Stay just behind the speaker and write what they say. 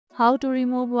How to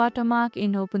remove watermark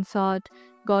in Openshot.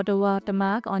 Got a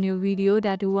watermark on your video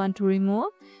that you want to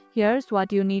remove? Here's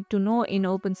what you need to know in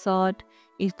Openshot.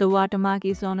 If the watermark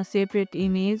is on a separate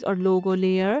image or logo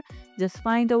layer, just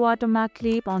find the watermark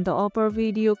clip on the upper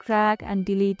video crack and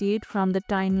delete it from the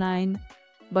timeline.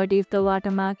 But if the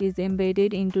watermark is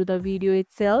embedded into the video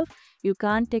itself, you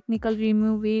can't technically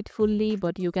remove it fully,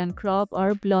 but you can crop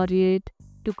or blur it.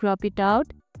 To crop it out,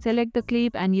 select the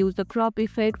clip and use the crop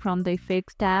effect from the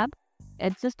Effects tab.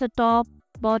 Adjust the top,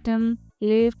 bottom,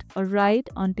 left or right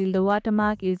until the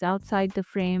watermark is outside the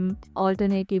frame.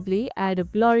 Alternatively, add a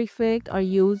blur effect or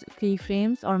use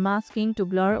keyframes or masking to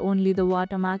blur only the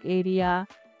watermark area.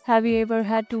 Have you ever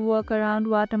had to work around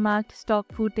watermarked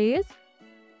stock footage?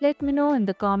 Let me know in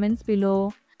the comments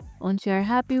below. Once you are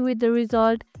happy with the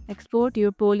result, export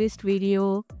your polished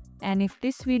video. And if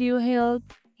this video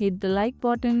helped, hit the like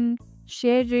button,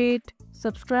 share it,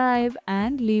 subscribe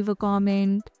and leave a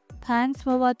comment. Thanks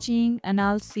for watching and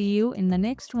I'll see you in the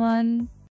next one.